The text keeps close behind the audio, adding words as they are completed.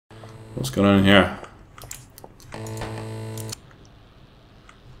What's going on in here?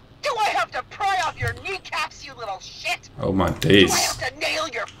 Do I have to pry off your kneecaps, you little shit? Oh my Do I days. have to nail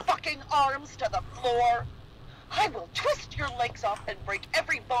your fucking arms to the floor? I will twist your legs off and break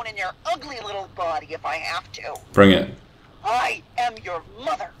every bone in your ugly little body if I have to. Bring it. I am your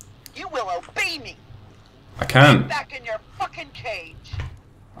mother. You will obey me. I can't. Get back in your fucking cage.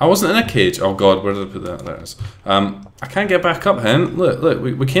 I wasn't in a cage. Oh god, where did I put that? There it is. I can't get back up, hen. Look,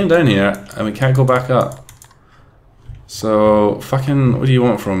 we came down here and we can't go back up. So, fucking, what do you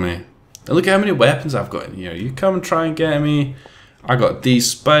want from me? And look at how many weapons I've got in here. You come and try and get me. I got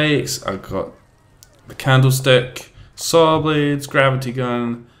these spikes, I got the candlestick, saw blades, gravity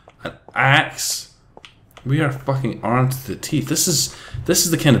gun, an axe. We are fucking armed to the teeth. This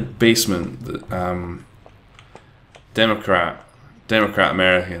is the kind of basement that Democrat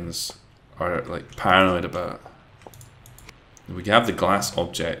Americans are like paranoid about. We have the glass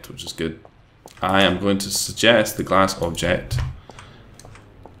object, which is good. I am going to suggest the glass object.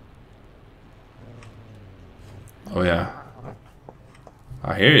 Oh yeah,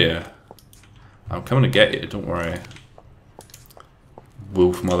 I hear you. I'm coming to get you. Don't worry.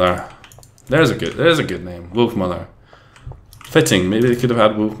 Wolf Mother. There's a good name. Wolf Mother. Fitting. Maybe they could have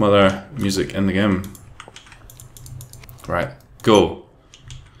had Wolf Mother music in the game. Right. Go.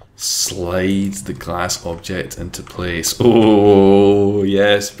 Slide the glass object into place. Oh,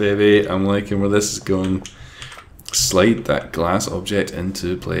 yes, baby. I'm liking where this is going. Slide that glass object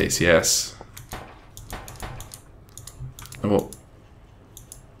into place. Yes. Oh.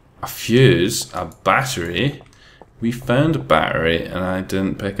 A fuse. A battery. We found a battery and I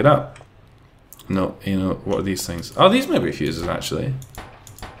didn't pick it up. No, you know, what are these things? Oh, these might be fuses, actually.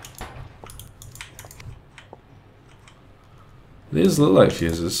 These look like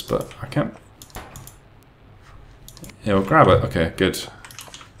fuses, but I can't... Yeah, we'll grab it. Okay, good.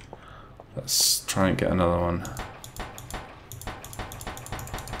 Let's try and get another one.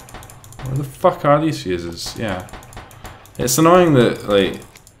 Where the fuck are these fuses? Yeah. It's annoying that, like,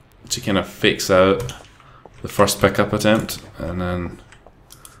 she kind of fakes out the first pickup attempt, and then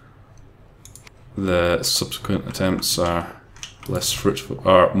the subsequent attempts are less fruitful,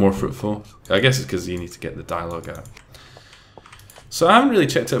 or more fruitful. I guess it's because you need to get the dialogue out. So I haven't really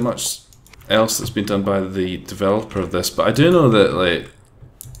checked out much else that's been done by the developer of this, but I do know that, like,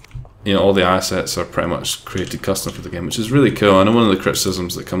 you know, all the assets are pretty much created custom for the game, which is really cool. I know one of the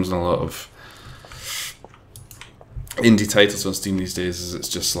criticisms that comes in a lot of indie titles on Steam these days is it's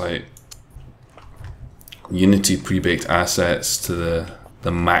just like Unity pre-baked assets to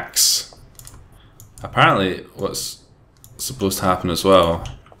the max. Apparently what's supposed to happen as well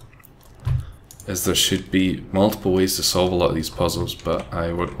is there should be multiple ways to solve a lot of these puzzles, but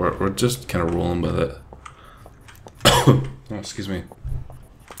we're just kind of rolling with it. Oh, excuse me.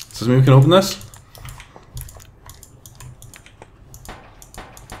 Does this mean we can open this?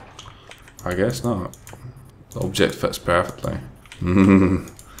 I guess not. The object fits perfectly.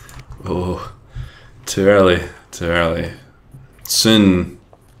 Oh, too early, too early. Soon,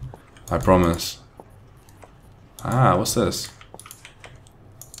 I promise. Ah, what's this?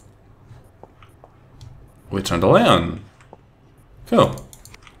 We turned a light on. Cool.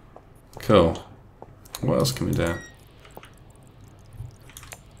 Cool. What else can we do?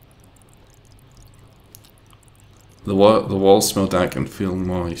 The walls smell dank and feel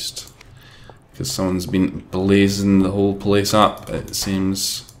moist. Because someone's been blazing the whole place up, it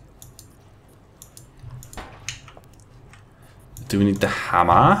seems. Do we need the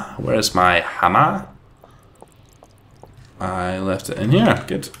hammer? Where's my hammer? I left it in here.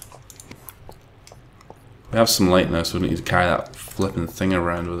 Good. We have some light now, so we don't need to carry that flipping thing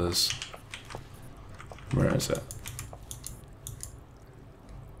around with us. Where is it?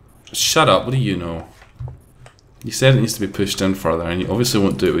 Shut up, what do you know? You said it needs to be pushed in further, and you obviously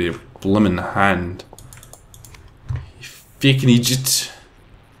won't do it with your blooming hand. You fucking idiot.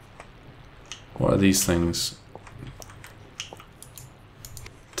 What are these things?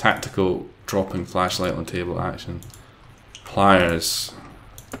 Tactical dropping flashlight on table action. Pliers.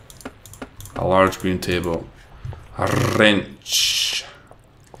 A large green table. A wrench.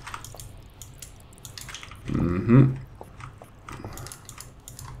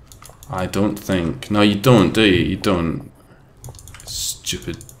 I don't think. No, you don't, do you? You don't.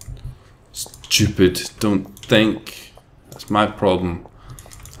 Stupid. Stupid. Don't think. That's my problem.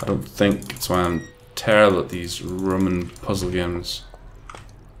 I don't think. That's why I'm terrible at these Roman puzzle games.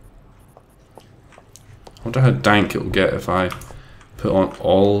 I wonder how dank it will get if I put on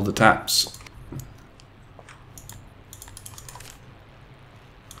all the taps.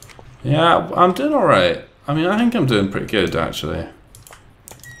 Yeah, I'm doing alright. I mean, I think I'm doing pretty good, actually.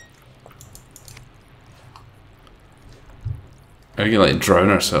 Are we gonna like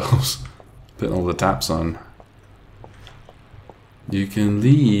drown ourselves? Putting all the taps on. You can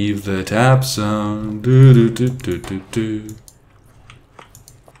leave the taps on. Do do do do do do.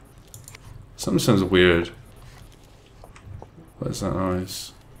 Something sounds weird. What is that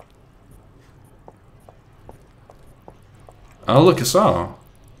noise? Oh look, a saw.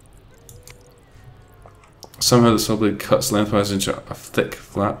 Somehow the saw blade cuts lengthwise into a thick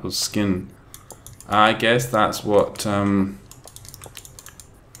flap of skin. I guess that's what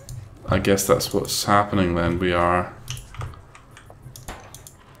I guess that's what's happening then. We are.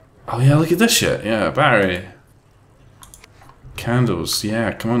 Oh yeah, look at this shit. Yeah, battery. Candles.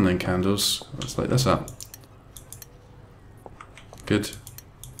 Yeah, come on then, candles. Let's light this up. Good.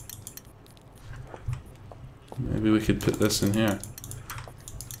 Maybe we could put this in here.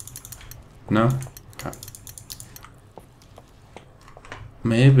 No? Okay.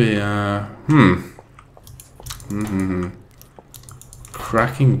 Maybe,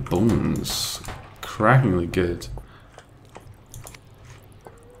 cracking bones. Crackingly good.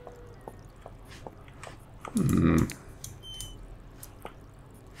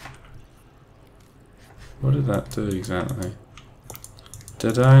 What did that do exactly?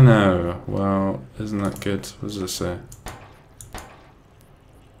 Did I know? Well, isn't that good? What does it say?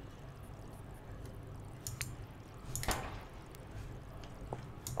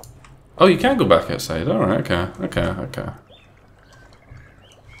 Oh, you can go back outside. Alright, okay.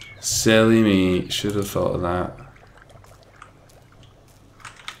 Silly me. Should have thought of that.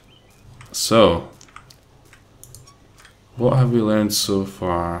 So, what have we learned so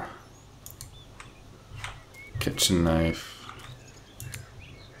far? Kitchen knife.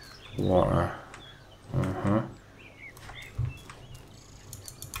 Water. Oh,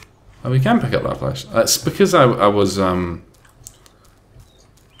 we can pick up that flash. It's because I was not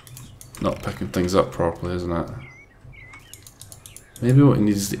picking things up properly, isn't it? Maybe what we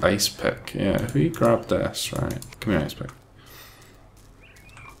need is the ice pick. Yeah, if we grab this, right? Come here, ice pick.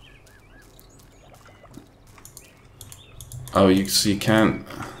 Oh, you can't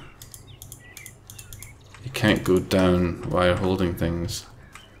go down while you're holding things.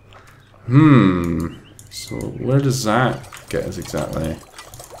 So where does that get us exactly?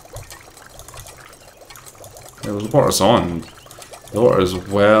 Yeah, the water's on. The water is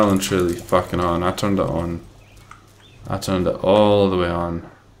well and truly fucking on. I turned it on. I turned it all the way on.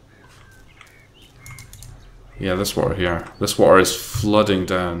 Yeah, this water here. This water is flooding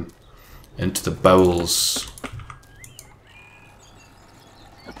down into the bowels.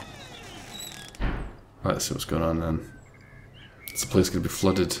 Let's see what's going on then. This place could be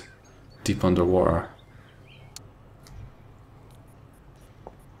flooded deep underwater.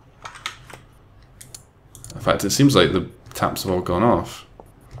 In fact, it seems like the taps have all gone off.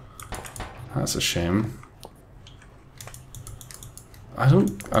 That's a shame. I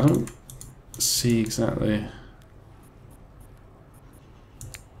don't see exactly.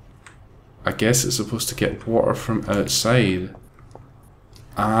 I guess it's supposed to get water from outside.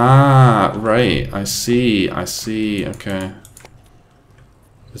 Ah, right. I see. Okay.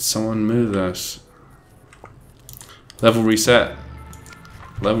 Did someone move this? Level reset.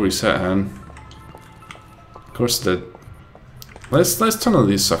 Level reset, hen. Of course it did. Let's turn all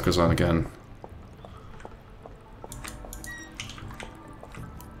these suckers on again.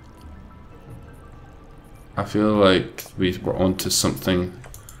 I feel like we were onto something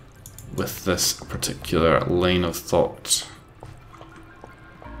with this particular line of thought.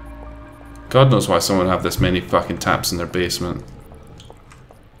 God knows why someone would have this many fucking taps in their basement.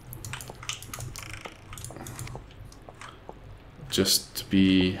 Just to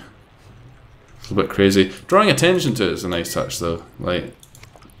be a little bit crazy. Drawing attention to it is a nice touch though. Like,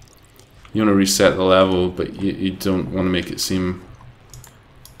 you want to reset the level, but you don't want to make it seem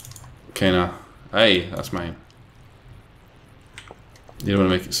kinda, hey, that's mine. You don't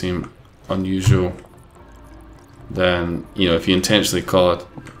want to make it seem unusual. Then, you know, if you intentionally call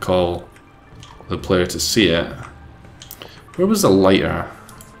the player to see it. Where was the lighter?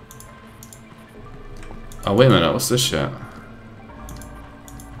 Oh, wait a minute, what's this shit?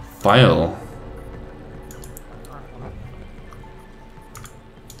 File.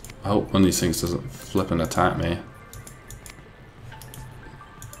 I hope one of these things doesn't flip and attack me.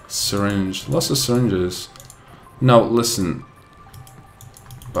 Syringe. Lots of syringes. No, listen.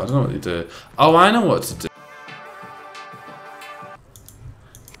 But I don't know what they do. Oh, I know what to do.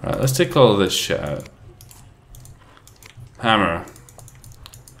 Right, let's take all of this shit out. Hammer.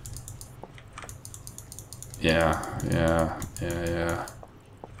 Yeah.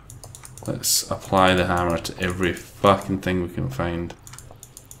 Let's apply the hammer to every fucking thing we can find.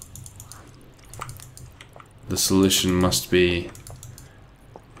 The solution must be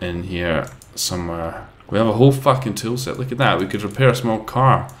in here somewhere. We have a whole fucking tool set. Look at that. We could repair a small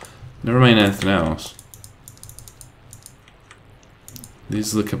car. Never mind anything else.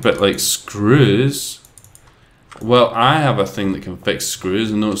 These look a bit like screws. Well, I have a thing that can fix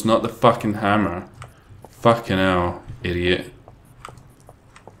screws, and no, it's not the fucking hammer. Fucking hell, idiot.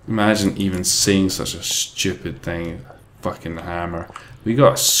 Imagine even saying such a stupid thing. Fucking hammer. We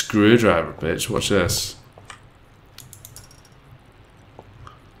got a screwdriver, bitch. Watch this.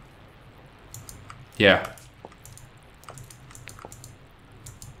 Yeah.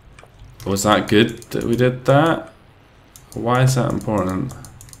 Was that good that we did that? Why is that important?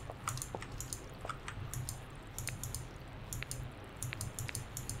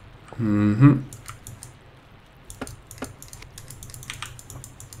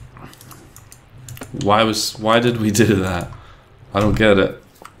 Why did we do that? I don't get it.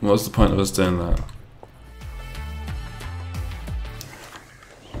 What was the point of us doing that?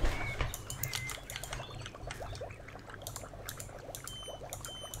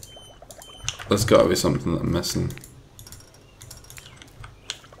 There's gotta be something that I'm missing.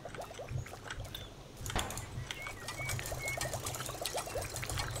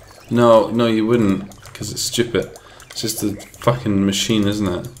 No, no you wouldn't, because it's stupid. It's just a fucking machine, isn't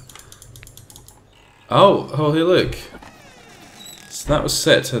it? Oh, hey look. So that was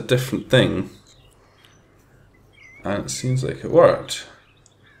set to a different thing. And it seems like it worked.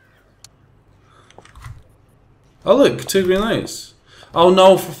 Oh look, 2 green lights. Oh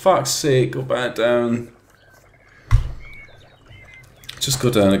no, for fuck's sake, go back down. Just go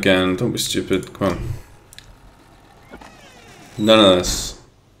down again, don't be stupid, come on. None of this.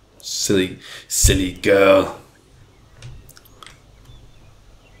 Silly girl.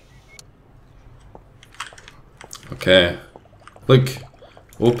 Okay. Look.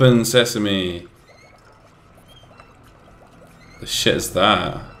 Open sesame. The shit is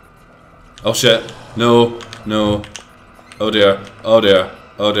that? Oh shit. No. No. Oh dear. Oh dear.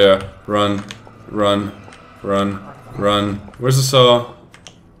 Oh dear. Run. Run. Run. Run. Where's the saw?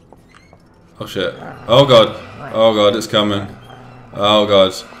 Oh shit. Oh god. Oh god, it's coming. Oh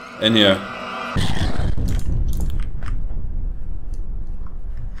god. In here.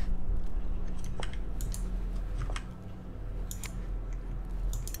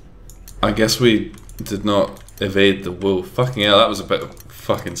 I guess we did not evade the wolf. Fucking hell, that was a bit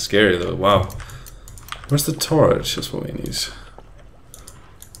fucking scary though. Wow. Where's the torch? That's what we need.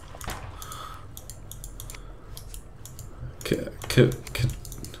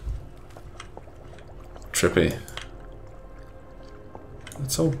 Trippy.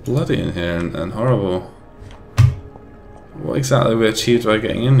 It's all bloody in here and horrible. What exactly we achieved by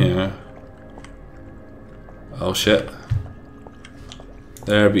getting in here? Oh shit.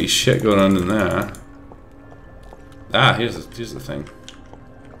 There'd be shit going on in there. Ah, here's the thing.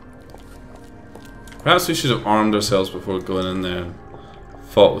 Perhaps we should have armed ourselves before going in there and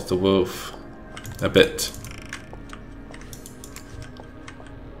fought with the wolf a bit.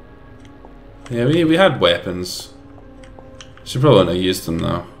 Yeah, we had weapons. Should probably not have used them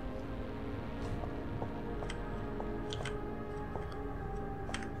though.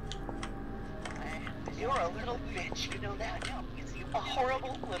 You're a little bitch, you know that? You a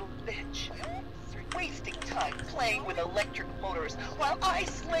horrible little bitch. Wasting time playing with electric motors while I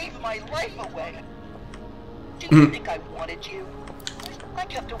slave my life away. Do you think I wanted you? I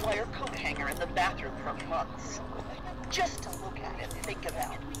kept a wire coat hanger in the bathroom for months. Just to look at it and think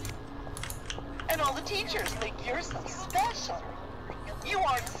about it. And all the teachers think you're so special. You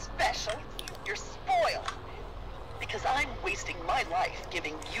aren't special. You're spoiled. Because I'm wasting my life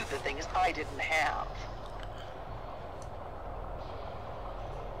giving you the things I didn't have.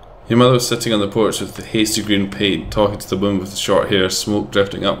 Your mother was sitting on the porch with the hasty green paint, talking to the woman with the short hair, smoke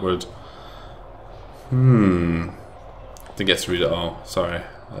drifting upward. Didn't get to read it all. Sorry.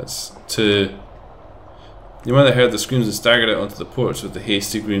 That's too... Your mother heard the screams and staggered out onto the porch with the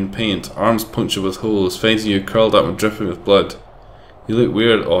hasty green paint, arms punctured with holes, finding you curled up and dripping with blood. You look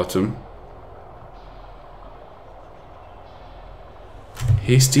weird, Autumn.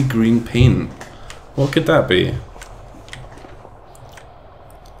 Hasty green paint. What could that be?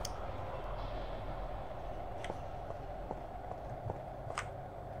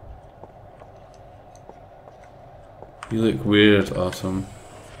 You look weird, Autumn.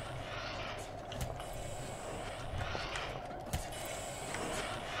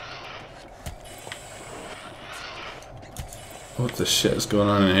 What the shit is going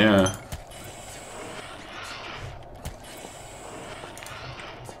on in here?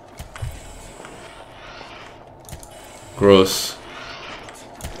 Gross.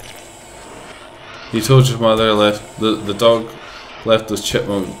 You told your mother left the dog left those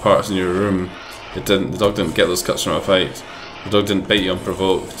chipmunk parts in your room. It didn't. The dog didn't get those cuts from a fight. The dog didn't bite you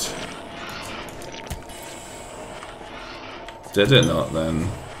unprovoked. Did it not then?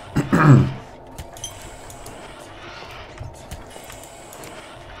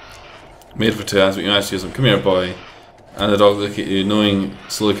 Made for two hands, but you managed to use them. Come here, boy. And the dog look at you, knowing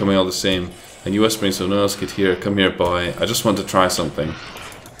slowly coming all the same. And you whispering so no one else could hear. Come here, boy. I just want to try something.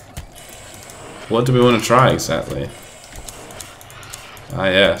 What do we want to try exactly? Ah,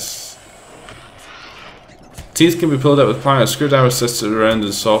 yes. Teeth can be pulled out with pliers. Screwdrivers twisted around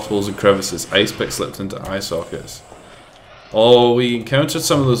in soft holes and crevices. Ice pick slipped into eye sockets. Oh, we encountered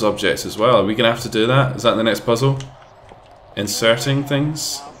some of those objects as well. Are we going to have to do that? Is that the next puzzle? Inserting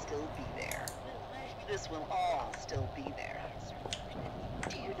things? I'll still be there. This will all still be there.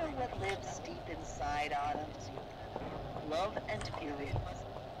 Do you know what lives deep inside Autumn? Love and fury.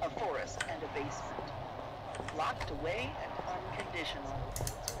 A forest and a basement. Locked away and unconditional.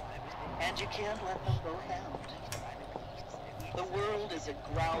 And you can't let them both out. The world is a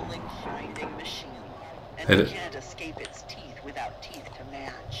growling, grinding machine. And you can't escape its teeth without teeth to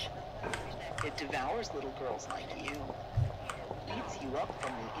match. It devours little girls like you. Eats you up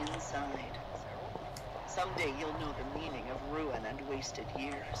from the inside. Someday you'll know the meaning of ruin and wasted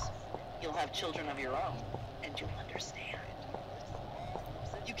years. You'll have children of your own, and you'll understand.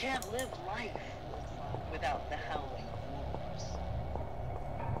 You can't live life without the howling wolves.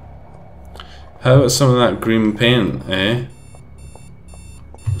 How about some of that green paint, eh?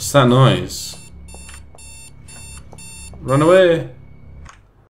 What's that noise? Run away!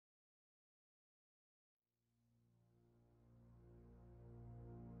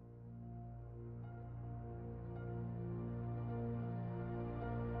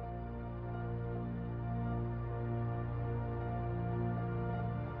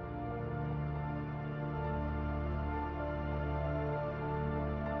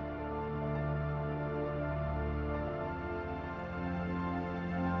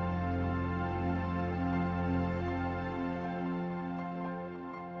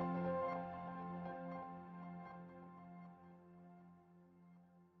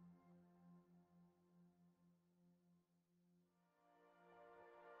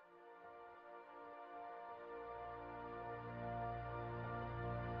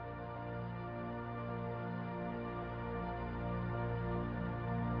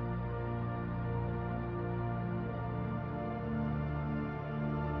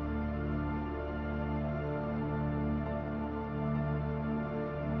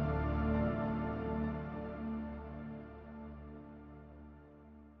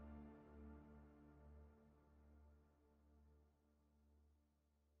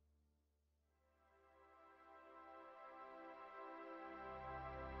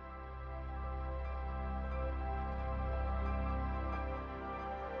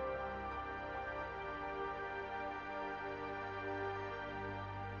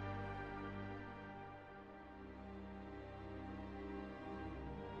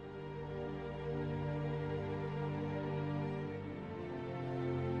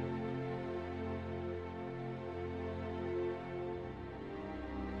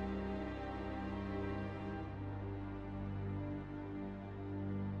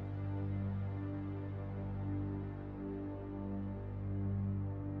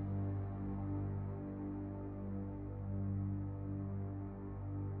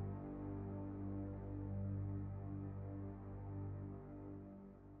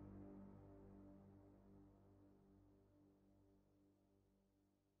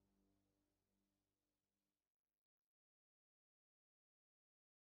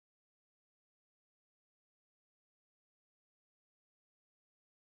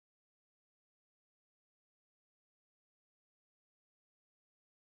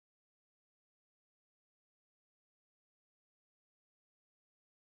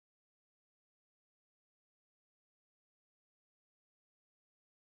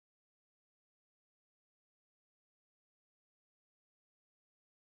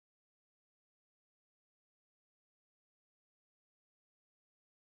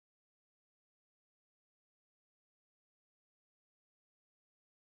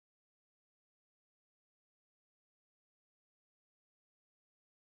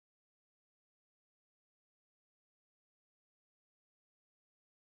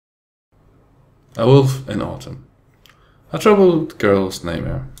 A wolf in autumn. A troubled girl's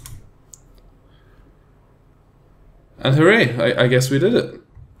nightmare. And hooray, I guess we did it.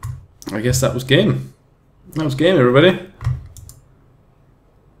 I guess that was game. That was game, everybody.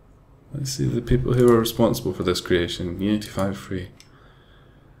 Let's see the people who are responsible for this creation. Unity 5 free.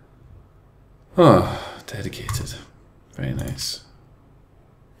 Oh, dedicated. Very nice.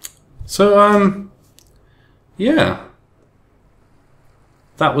 So, yeah.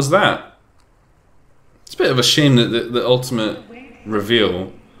 That was that. It's a bit of a shame that the ultimate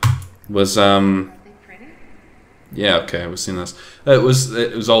reveal was, yeah, okay, we've seen this. It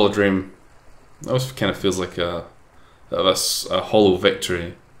was all a dream. It always kind of feels like a hollow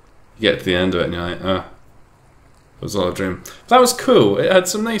victory. You get to the end of it and you're like, it was all a dream. But that was cool. It had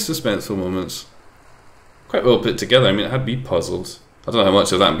some nice suspenseful moments. Quite well put together. I mean, it had me puzzled. I don't know how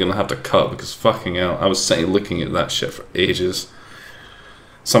much of that I'm going to have to cut because fucking hell, I was sitting looking at that shit for ages.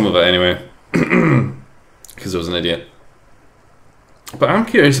 Some of it anyway. Because I was an idiot. But I'm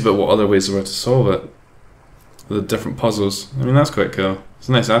curious about what other ways there were to solve it. The different puzzles. I mean, that's quite cool. It's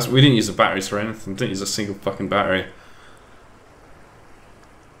a nice aspect. We didn't use the batteries for anything. Didn't use a single fucking battery.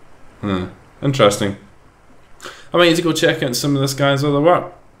 Interesting. I might need to go check out some of this guy's other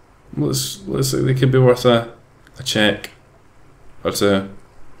work. Let's see, they could be worth a check or two.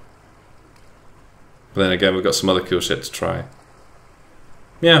 But then again, we've got some other cool shit to try.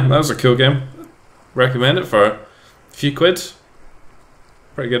 Yeah, that was a cool game. Recommend it for a few quid.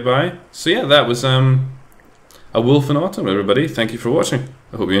 Pretty good buy. So yeah, that was A Wolf in Autumn, everybody. Thank you for watching.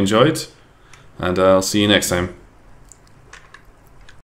 I hope you enjoyed, and I'll see you next time.